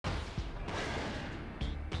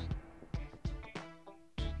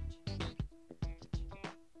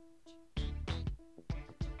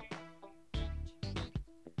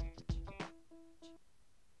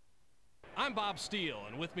I'm Bob Steele,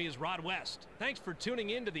 and with me is Rod West. Thanks for tuning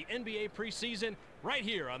in to the NBA preseason right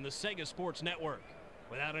here on the Sega Sports Network.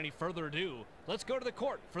 Without any further ado, let's go to the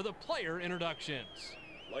court for the player introductions.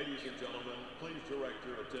 Ladies and gentlemen, please direct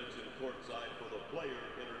your attention courtside for the player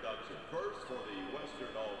introduction. First, for the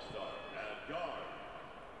Western All-Star at guard,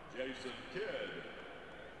 Jason Kidd.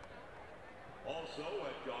 Also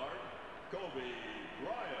at guard, Kobe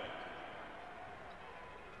Bryant.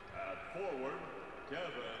 At forward,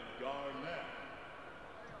 Kevin Garnett.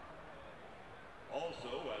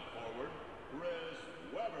 Also at forward, Chris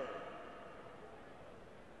Webber.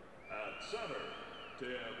 At center,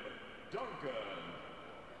 Tim Duncan.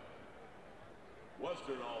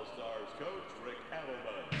 Western All-Stars coach, Rick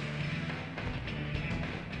Adelman.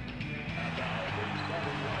 And now the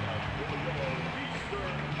starting lineup for your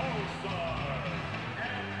Eastern All-Stars.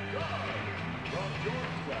 And guard from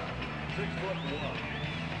Georgetown, 6'1",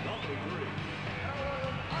 number 3,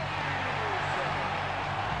 Allen Iverson.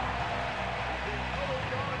 At the other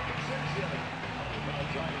guard position, on the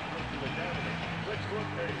outside of Christian Academy,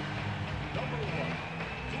 6'8", number 1,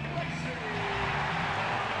 Tracy.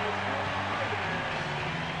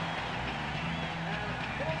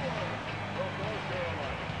 From North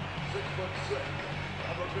Carolina, 6'6",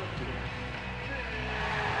 number 50.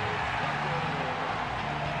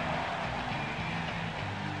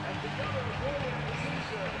 At the other forward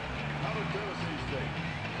position, out of Tennessee State,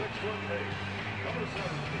 6'8", number 70,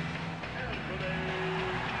 Anthony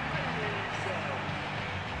Mason.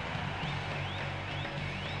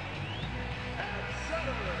 At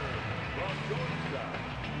center, from Georgetown,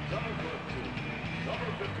 7'2",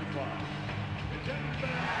 number 55.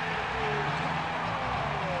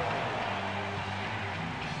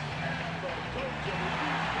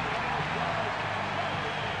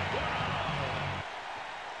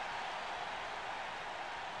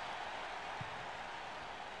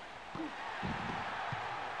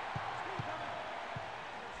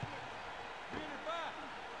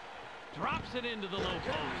 Drops it into the low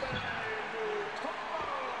post.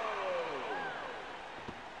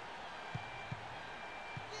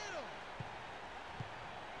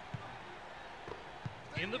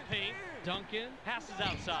 In the paint, Duncan passes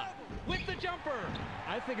outside with the jumper.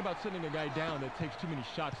 I think about sending a guy down that takes too many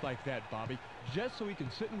shots like that, Bobby, just so he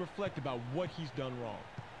can sit and reflect about what he's done wrong.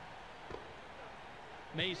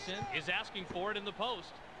 Mason is asking for it in the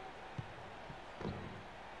post.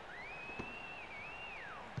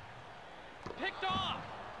 Picked off.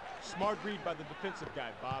 Smart read by the defensive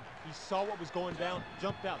guy, Bob. He saw what was going down,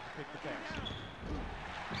 jumped out to pick the pass.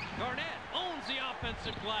 Garnett owns the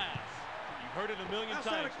offensive glass. Heard it a million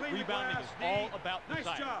times. Rebounding is all about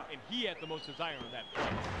desire, and he had the most desire on that play.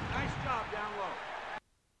 Nice job down low.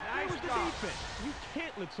 Nice job. Defense. You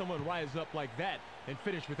can't let someone rise up like that and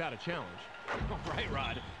finish without a challenge. All right,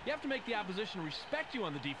 Rod. You have to make the opposition respect you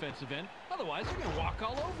on the defensive end. Otherwise, they're going to walk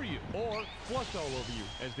all over you. Or flush all over you,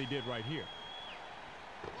 as they did right here.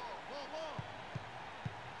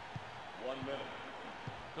 1 minute.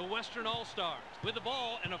 The Western All-Stars with the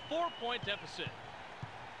ball and a 4-point deficit.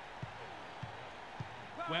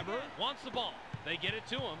 Webber wants the ball. They get it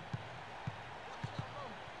to him.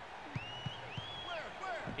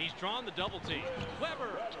 He's drawn the double team.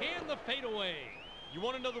 Webber can the fadeaway. You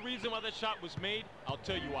want to know the reason why that shot was made? I'll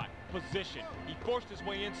tell you why. Position. He forced his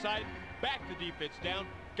way inside, backed the defense down,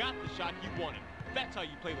 got the shot he wanted. That's how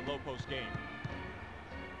you play the low post game.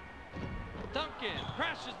 Duncan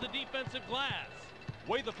crashes the defensive glass.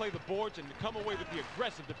 Way to play the boards and to come away with the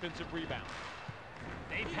aggressive defensive rebound.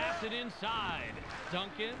 They pass it inside.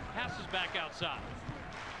 Duncan passes back outside.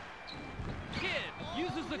 Kidd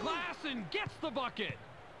uses the glass and gets the bucket.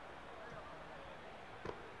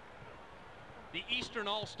 The Eastern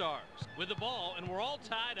All-Stars with the ball, and we're all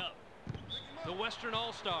tied up. The Western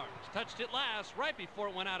All-Stars touched it last right before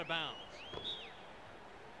it went out of bounds.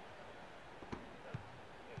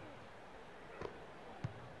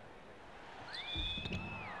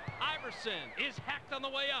 Iverson is hacked on the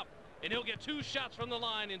way up, and he'll get 2 shots from the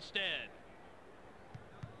line instead.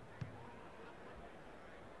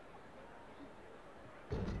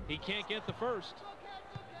 He can't get the first.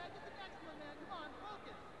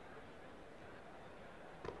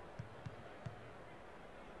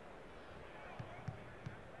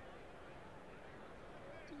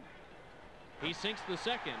 He sinks the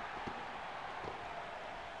second.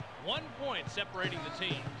 1 point separating the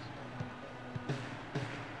teams.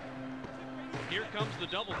 Here comes the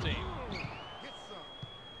double team.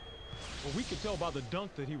 Well, we could tell by the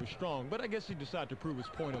dunk that he was strong, but I guess he decided to prove his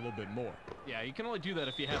point a little bit more. Yeah, you can only do that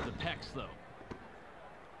if you have the pecs, though.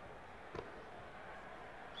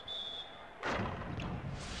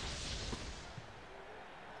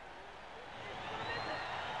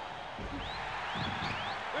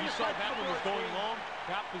 You saw that one was going long,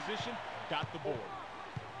 got position, got the board.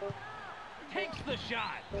 Takes the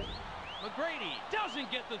shot. McGrady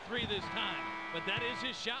doesn't get the three this time, but that is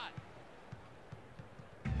his shot.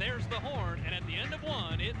 There's the horn, and at the end of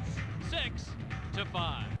one, it's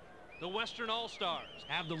 6-5. The Western All-Stars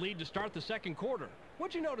have the lead to start the second quarter.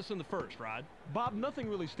 What'd you notice in the first, Rod? Bob, nothing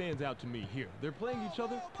really stands out to me here. They're playing each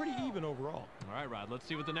other pretty even overall. All right, Rod, let's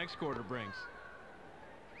see what the next quarter brings.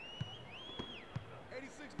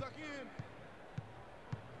 86 duck in.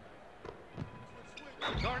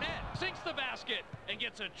 Garnett sinks the basket and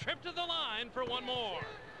gets a trip to the line for one more.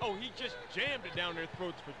 Oh, he just jammed it down their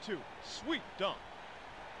throats for two. Sweet dunk.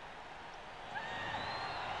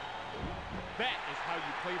 That is how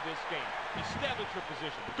you play this game. Establish your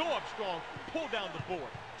position, go up strong, pull down the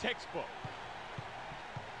board. Textbook.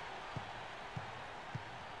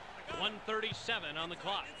 1:37 on the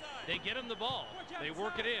clock. They get him the ball. They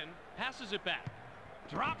work it in, passes it back.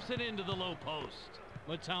 Drops it into the low post.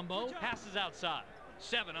 Mutombo passes outside.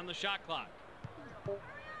 7 on the shot clock.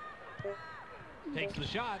 Takes the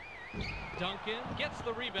shot. Duncan gets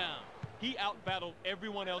the rebound. He out-battled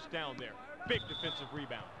everyone else down there. Big defensive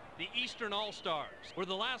rebound. The Eastern All-Stars were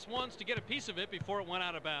the last ones to get a piece of it before it went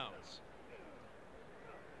out of bounds.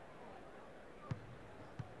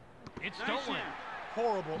 It's stolen.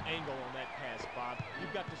 Horrible angle on that pass, Bob.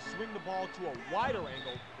 You've got to swing the ball to a wider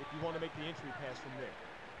angle if you want to make the entry pass from there.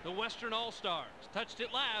 The Western All-Stars touched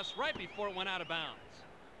it last right before it went out of bounds.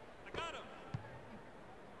 I got him.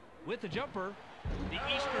 With the jumper, the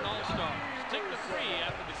Eastern All-Stars take the three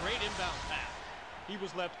after the great inbound pass. He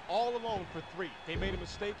was left all alone for three. They made a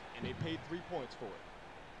mistake, and they paid 3 points for it.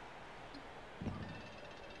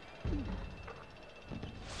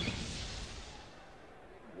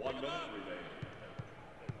 1 minute remaining.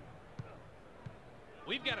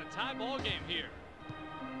 We've got a tie ball game here.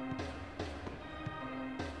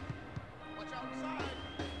 Watch outside.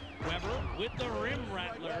 Weber with the rim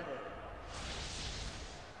rattler.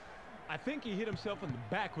 I think he hit himself in the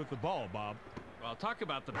back with the ball, Bob. Well, talk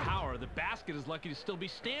about the power. The basket is lucky to still be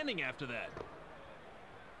standing after that.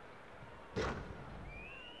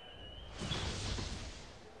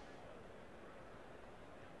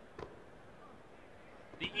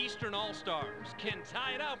 The Eastern All-Stars can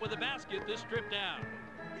tie it up with a basket this trip down.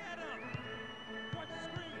 Get him. Watch the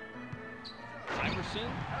screen. Iverson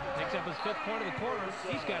picks up his 5th point of the quarter.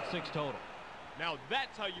 He's got 6 total. Now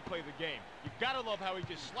that's how you play the game. You've got to love how he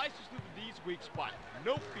just slices through the D's weak spot.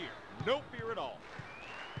 No fear at all.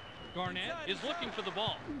 Garnett is looking for the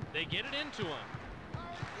ball. They get it into him.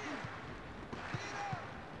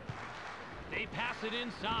 They pass it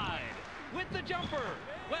inside with the jumper.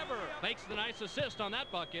 Weber makes the nice assist on that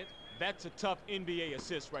bucket. That's a tough NBA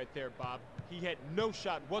assist right there, Bob. He had no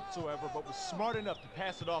shot whatsoever, but was smart enough to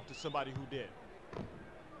pass it off to somebody who did.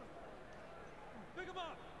 Pick him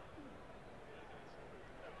up.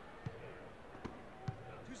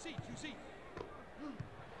 2C.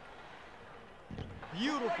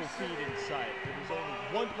 Beautiful feed inside. There was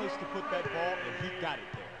only one place to put that ball, and he got it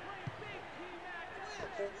there.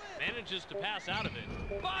 Manages to pass out of it.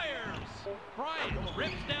 Fires! Bryant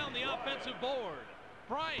rips down the offensive board.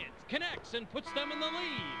 Bryant connects and puts them in the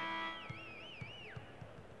lead.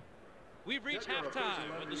 We've reached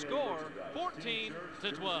halftime with the score 14-12.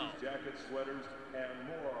 Jackets, sweaters, and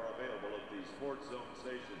more are available at the Sports Zone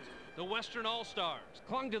stations. The Western All-Stars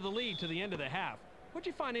clung to the lead to the end of the half. What'd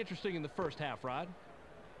you find interesting in the first half, Rod?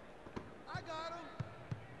 I got him.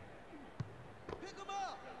 Pick him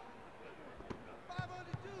up. 5 on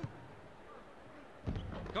the 2.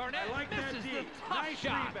 Garnett I like that misses D. the tough Nice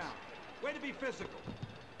shot. rebound. Way to be physical.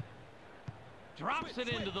 Drops it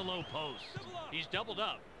into the low post. He's doubled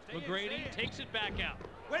up. McGrady takes it back out.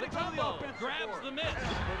 Way to go, the Mutombo offensive grabs board. the miss.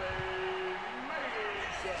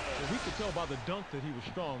 Well, we could tell by the dunk that he was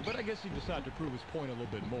strong, but I guess he decided to prove his point a little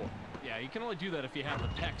bit more. Yeah, you can only do that if you have the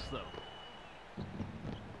pecs, though.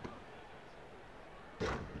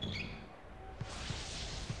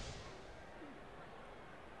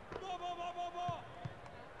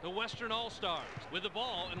 The Western All-Stars with the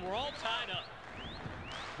ball, and we're all tied up.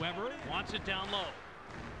 Weber wants it down low.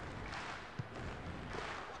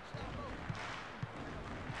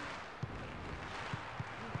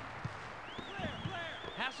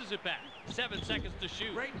 Passes it back. 7 seconds to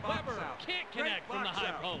shoot. Great box Weber out. can't Great connect from the box high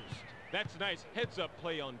out. post. That's nice heads-up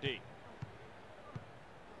play on D.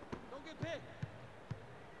 Don't get picked.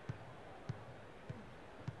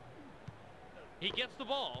 He gets the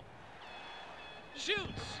ball.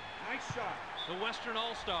 Shoots. Nice shot. The Western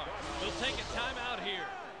All-Stars will take a timeout here.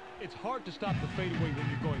 It's hard to stop the fadeaway when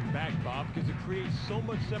you're going back, Bob, because it creates so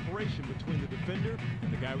much separation between the defender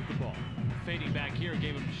and the guy with the ball. fading back here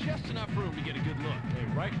gave him just enough room to get a good look. Hey,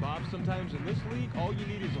 right, Bob. Sometimes in this league, all you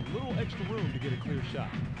need is a little extra room to get a clear shot.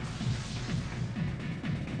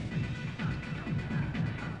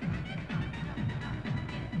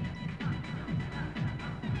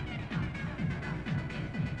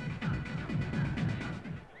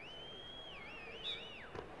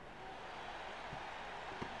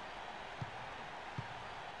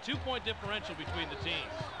 Two-point differential between the teams.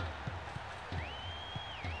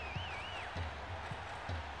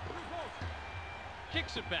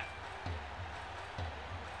 Kicks it back.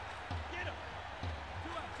 Get him. 2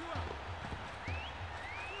 out.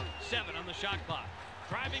 7 on the shot clock.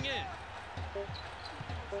 Driving in.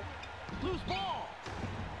 Loose ball.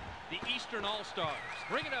 The Eastern All-Stars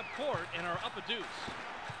bring it up court and are up a deuce.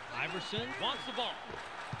 Iverson wants the ball.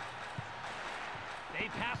 They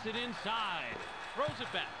pass it inside. Throws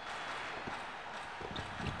it back.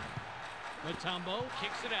 Mutombo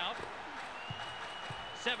kicks it out.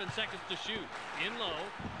 7 seconds to shoot. In low.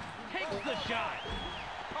 Takes the shot.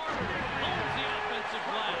 Carter owns the offensive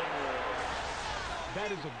glass.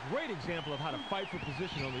 That is a great example of how to fight for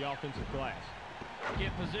position on the offensive glass.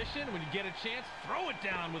 Get position. When you get a chance, throw it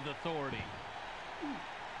down with authority.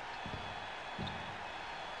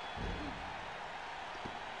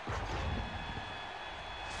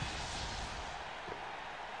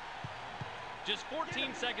 Just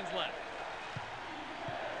 14 seconds left.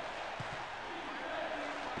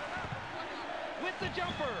 With the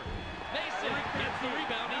jumper. Mason gets the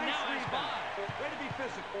rebound. He now has 5. Way to be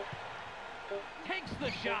physical. Takes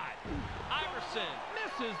the shot. Iverson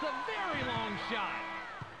misses the very long shot.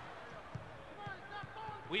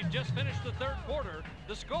 We've just finished the third quarter.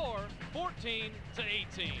 The score, 14-18.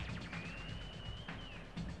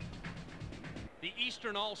 The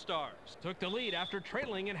Eastern All-Stars took the lead after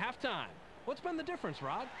trailing at halftime. What's been the difference,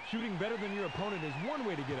 Rod? Shooting better than your opponent is one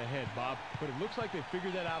way to get ahead, Bob, but it looks like they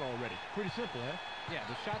figured that out already. Pretty simple, huh? Yeah,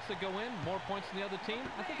 the shots that go in, more points than the other team.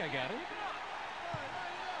 I think I got it.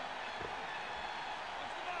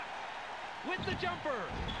 With the jumper,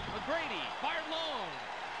 McGrady fired long.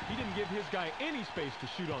 He didn't give his guy any space to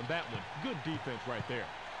shoot on that one. Good defense right there.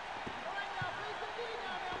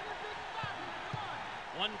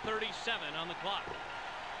 1:37 on the clock.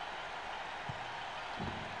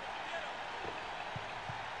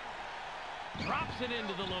 Drops it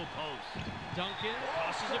into the low post. Duncan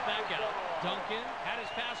tosses it back out. Duncan had his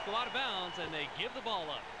pass go out of bounds, and they give the ball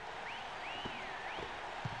up.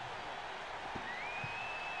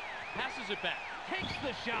 Passes it back. Takes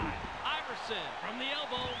the shot. Iverson from the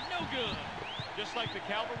elbow. No good. Just like the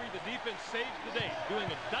cavalry, the defense saves the day, doing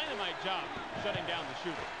a dynamite job shutting down the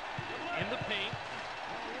shooter. In the paint.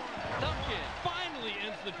 Duncan finally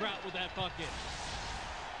ends the drought with that bucket.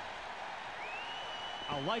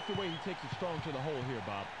 I like the way he takes it strong to the hole here,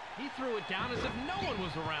 Bob. He threw it down as if no one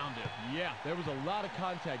was around him. Yeah, there was a lot of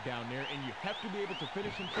contact down there, and you have to be able to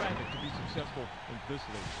finish in traffic to be successful in this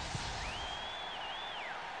league.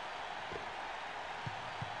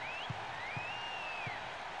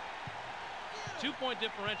 Two-point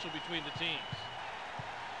differential between the teams.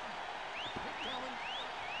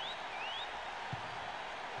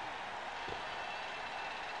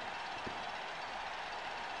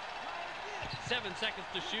 7 seconds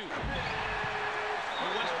to shoot. The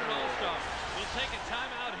Western All-Stars will take a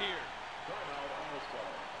timeout here. Timeout All-Star.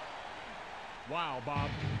 Wow, Bob,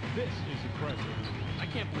 this is impressive. I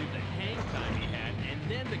can't believe the hang time he had, and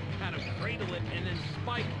then to kind of cradle it and then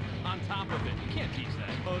spike on top of it. You can't teach that.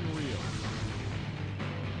 Unreal.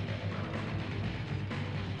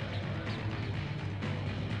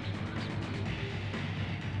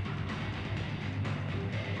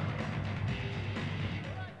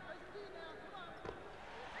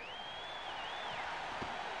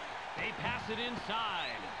 They pass it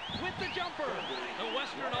inside with the jumper. The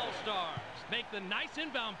Western All-Stars make the nice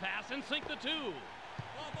inbound pass and sink the 2.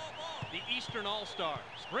 The Eastern All-Stars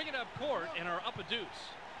bring it up court and are up a deuce.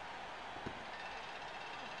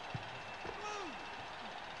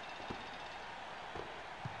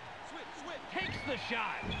 Takes the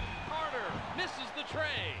shot. Carter misses the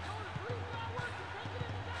tray.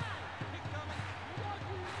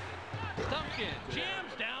 Duncan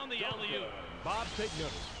jams down the alley-oop. Bob, take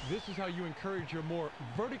notice. This is how you encourage your more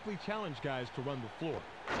vertically challenged guys to run the floor.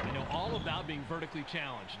 I know all about being vertically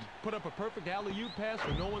challenged. Put up a perfect alley-oop pass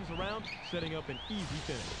when no one's around, setting up an easy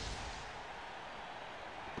finish.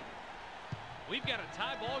 We've got a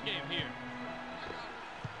tie ball game here.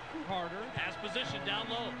 Carter has position down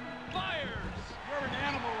low. Fires! You're an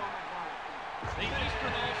animal on that line. The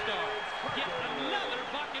Eastern All-Stars get another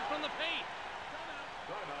bucket from the paint.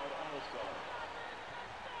 Timeout All-Star.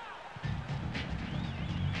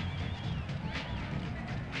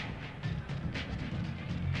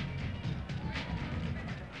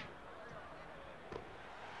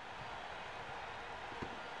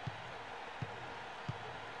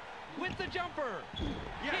 with the jumper.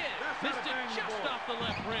 Yes, Kidd that's missed how to it bang the just ball. off the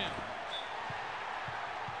left rim.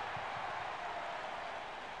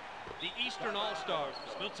 The Eastern All-Stars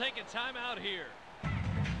will take a timeout here.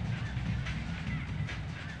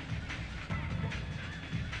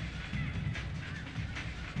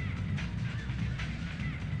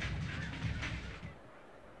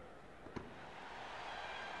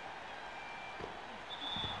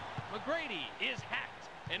 McGrady is hacked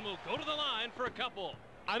and will go to the line for a couple.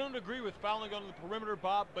 I don't agree with fouling on the perimeter,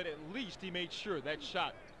 Bob, but at least he made sure that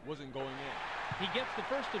shot wasn't going in. He gets the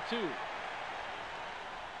first of two.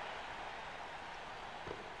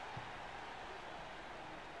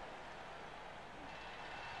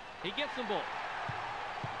 He gets them both.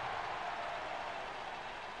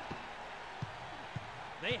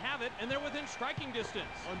 They have it, and they're within striking distance.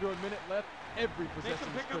 Under a minute left, every possession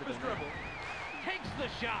is pick up his critical. dribble. Takes the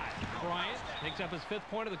shot. Bryant picks up his 5th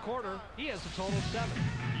point of the quarter. He has a total of 7.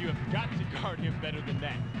 You have got to guard him better than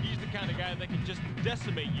that. He's the kind of guy that can just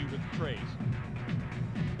decimate you with trays.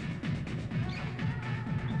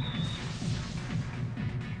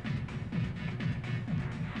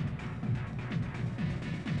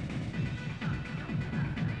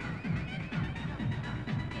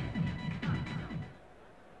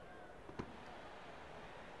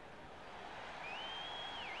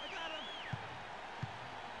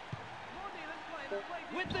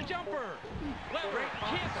 With the jumper. Weber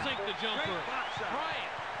can't sink the jumper. Great box out.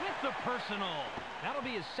 Bryant with the personal. That'll be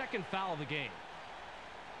his 2nd foul of the game.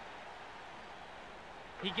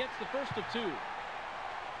 He gets the first of 2.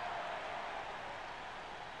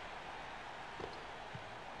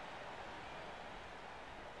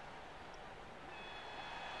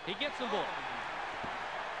 He gets them both.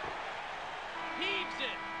 Heaves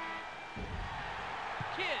it.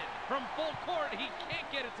 Kidd from full court. He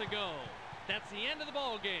can't get it to go. That's the end of the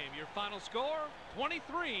ball game. Your final score,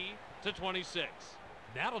 23-26.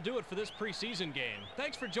 That'll do it for this preseason game.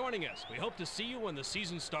 Thanks for joining us. We hope to see you when the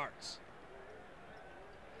season starts.